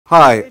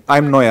Hi,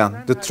 I'm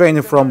Noyan, the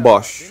trainer from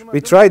Bosch. We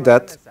tried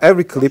that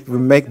every clip we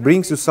make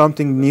brings you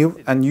something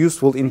new and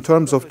useful in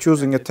terms of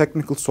choosing a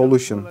technical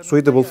solution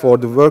suitable for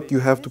the work you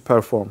have to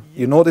perform.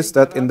 You notice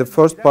that in the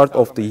first part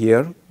of the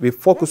year, we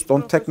focused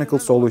on technical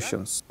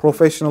solutions,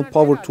 professional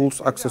power tools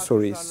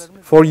accessories,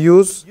 for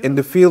use in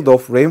the field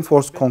of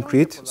reinforced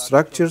concrete,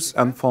 structures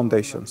and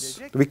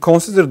foundations. We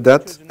considered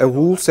that a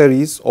whole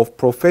series of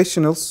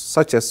professionals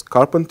such as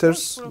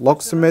carpenters,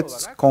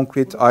 locksmiths,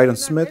 concrete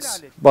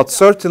ironsmiths, but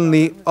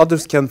certainly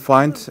others can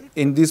find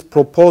in these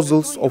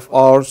proposals of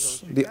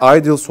ours the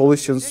ideal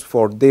solutions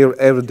for their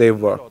everyday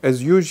work.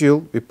 As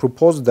usual, we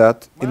propose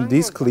that in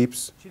these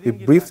clips we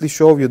briefly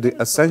show you the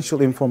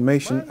essential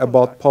information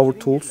about power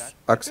tools,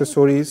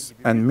 accessories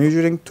and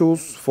measuring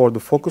tools for the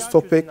focus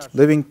topic,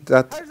 leaving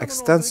that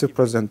extensive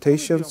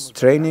presentations,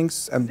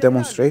 trainings and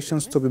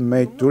demonstrations to be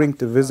made during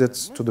the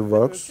visits to the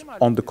works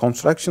on the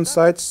construction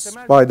sites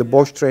by the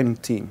Bosch training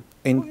team.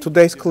 In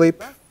today's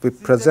clip, we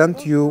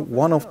present you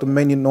one of the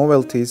many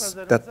novelties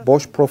that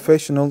Bosch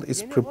Professional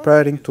is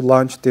preparing to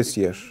launch this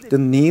year. The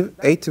new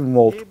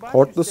 18-volt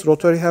cordless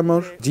rotary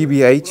hammer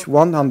GBH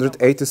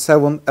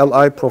 187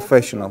 Li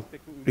Professional.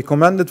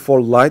 Recommended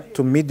for light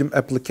to medium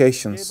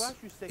applications.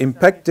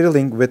 Impact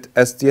drilling with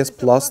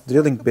SDS-Plus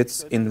drilling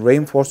bits in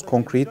reinforced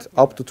concrete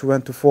up to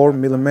 24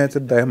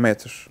 mm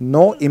diameter.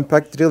 No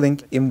impact drilling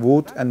in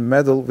wood and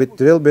metal with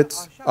drill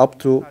bits up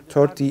to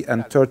 30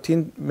 and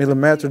 13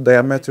 mm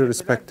diameter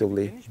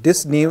respectively.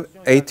 This new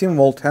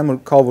 18-volt hammer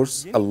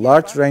covers a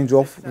large range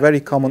of very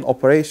common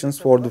operations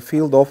for the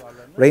field of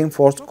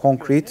reinforced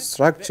concrete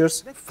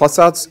structures,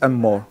 facades and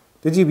more.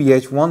 The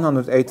GBH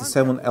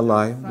 187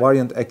 Li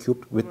variant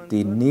equipped with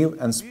the new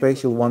and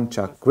special one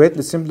chuck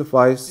greatly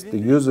simplifies the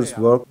user's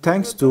work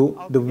thanks to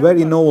the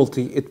very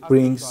novelty it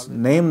brings,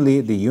 namely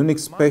the unique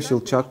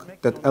special chuck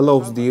that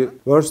allows the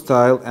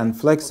versatile and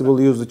flexible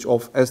usage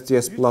of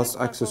SDS-Plus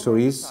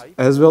accessories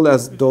as well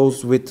as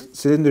those with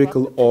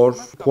cylindrical or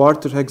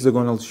quarter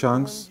hexagonal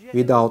shanks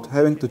without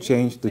having to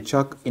change the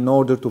chuck in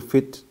order to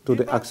fit to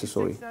the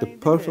accessory. The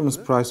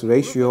performance-price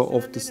ratio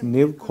of this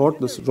new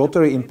cordless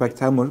rotary impact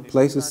hammer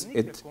places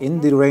it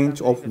in the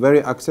range of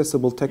very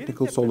accessible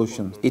technical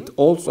solutions. It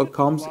also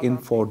comes in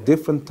 4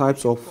 different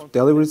types of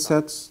delivery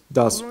sets,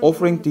 thus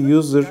offering the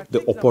user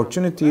the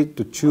opportunity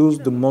to choose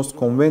the most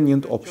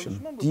convenient option.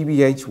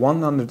 GBH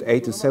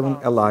 187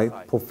 Li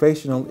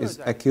Professional is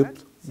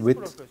equipped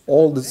with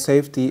all the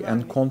safety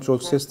and control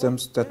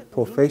systems that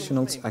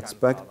professionals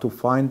expect to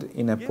find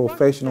in a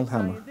professional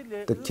hammer.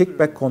 The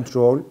KickBack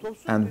control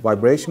and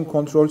vibration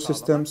control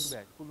systems,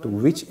 to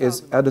which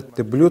is added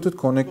the Bluetooth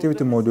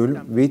connectivity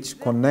module which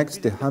connects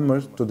the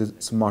hammer to the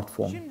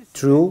smartphone,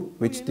 through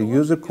which the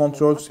user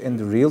controls in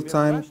the real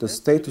time the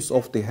status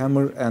of the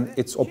hammer and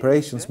its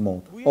operations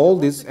mode. All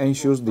this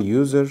ensures the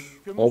user,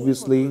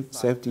 obviously,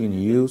 safety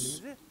in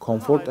use,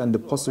 comfort and the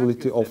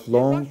possibility of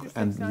long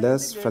and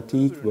less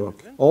fatigued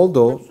work.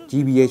 Although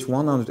GBH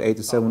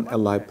 187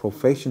 Li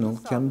Professional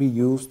can be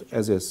used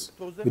as is,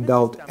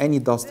 without any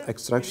dust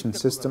extraction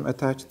system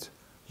attached,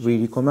 we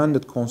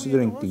recommended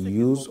considering the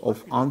use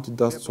of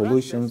anti-dust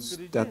solutions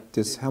that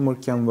this hammer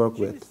can work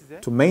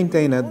with, to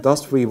maintain a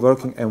dust-free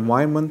working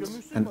environment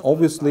and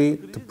obviously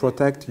to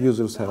protect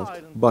users'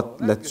 health.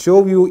 But let's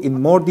show you in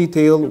more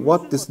detail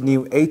what this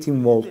new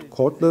 18-volt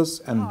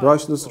cordless and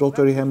brushless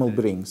rotary hammer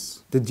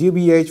brings. The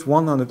GBH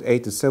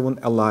 187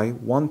 Li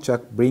one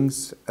chuck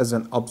brings as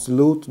an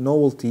absolute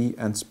novelty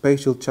and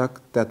special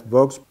chuck that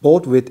works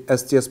both with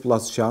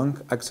SDS-Plus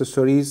shank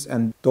accessories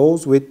and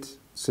those with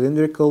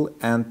cylindrical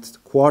and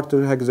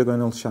quarter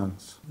hexagonal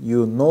shanks.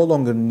 You no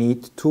longer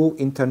need 2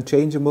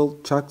 interchangeable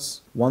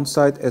chucks, one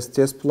side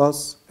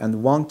SDS-Plus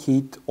and one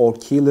keyed or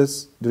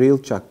keyless drill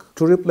chuck,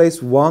 to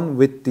replace one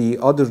with the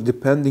other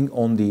depending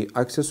on the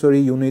accessory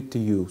you need to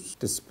use.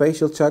 The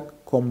special chuck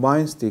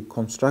combines the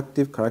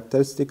constructive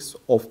characteristics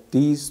of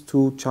these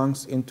 2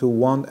 chunks into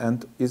one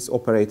and is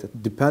operated,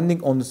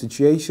 depending on the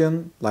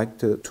situation, like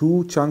the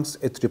 2 chunks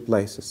it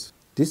replaces.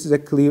 This is a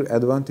clear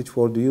advantage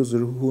for the user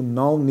who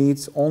now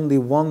needs only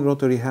one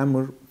rotary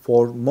hammer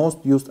for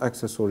most used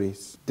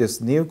accessories. This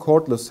new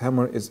cordless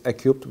hammer is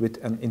equipped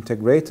with an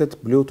integrated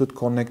Bluetooth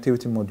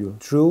connectivity module,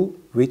 through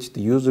which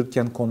the user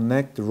can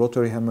connect the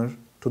rotary hammer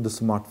to the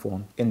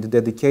smartphone in the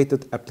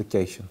dedicated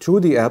application.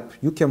 Through the app,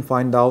 you can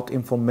find out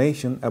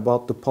information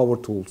about the power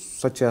tools,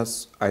 such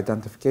as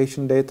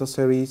identification data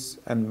series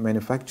and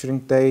manufacturing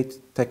date,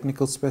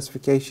 technical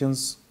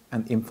specifications,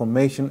 and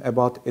information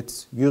about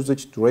its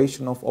usage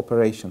duration of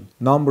operation,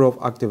 number of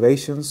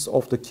activations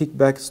of the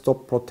KickBack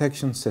stop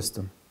protection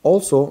system.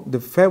 Also, the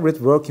favorite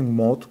working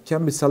mode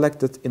can be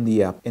selected in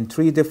the app in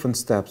 3 different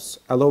steps,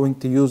 allowing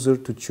the user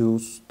to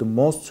choose the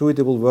most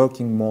suitable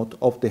working mode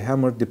of the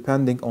hammer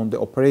depending on the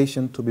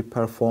operation to be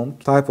performed,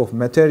 type of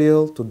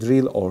material to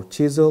drill or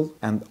chisel,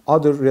 and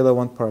other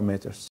relevant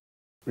parameters.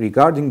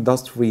 Regarding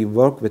dust-free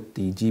work with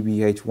the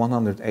GBH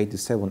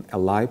 187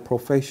 Li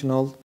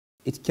Professional,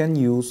 it can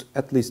use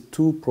at least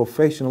 2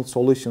 professional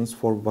solutions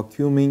for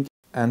vacuuming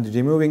and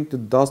removing the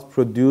dust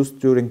produced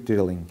during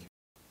drilling.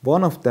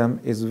 One of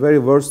them is very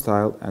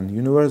versatile and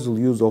universal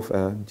use of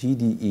a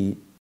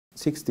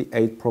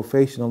GDE68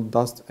 Professional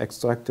Dust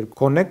Extractor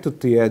connected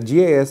to a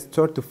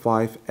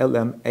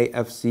GAS35LM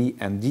AFC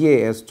and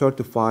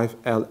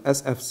GAS35L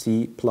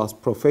SFC Plus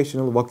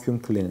Professional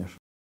Vacuum Cleaner.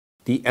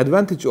 The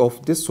advantage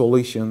of this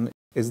solution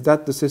is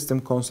that the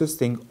system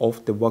consisting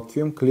of the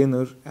vacuum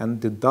cleaner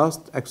and the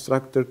dust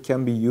extractor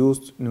can be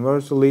used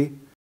universally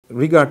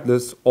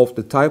regardless of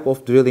the type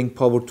of drilling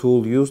power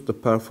tool used to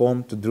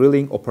perform the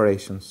drilling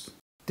operations.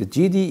 The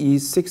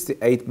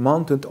GDE68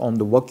 mounted on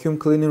the vacuum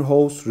cleaner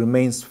hose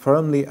remains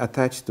firmly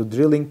attached to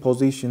drilling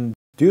position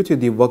due to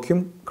the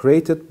vacuum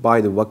created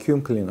by the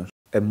vacuum cleaner.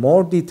 A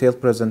more detailed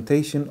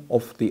presentation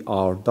of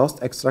our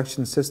dust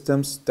extraction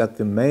systems that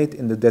we made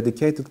in the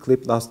dedicated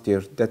clip last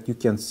year that you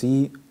can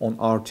see on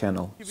our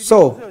channel.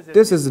 So,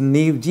 this is the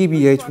new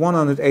GBH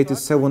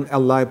 187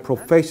 Li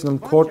Professional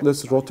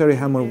Cordless Rotary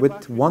Hammer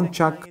with one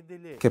chuck,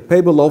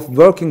 capable of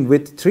working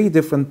with 3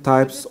 different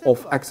types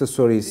of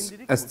accessories: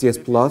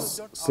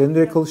 SDS-Plus,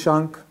 cylindrical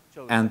shank,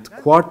 and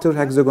quarter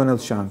hexagonal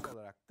shank.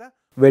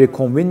 Very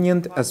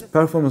convenient as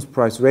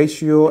performance-price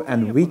ratio,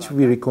 and which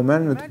we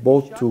recommended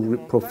both to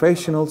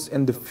professionals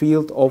in the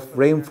field of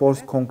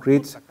reinforced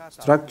concrete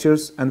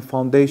structures and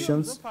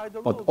foundations,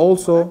 but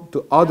also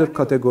to other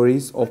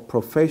categories of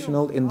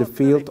professionals in the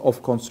field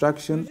of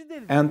construction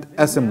and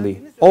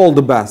assembly. All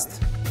the best!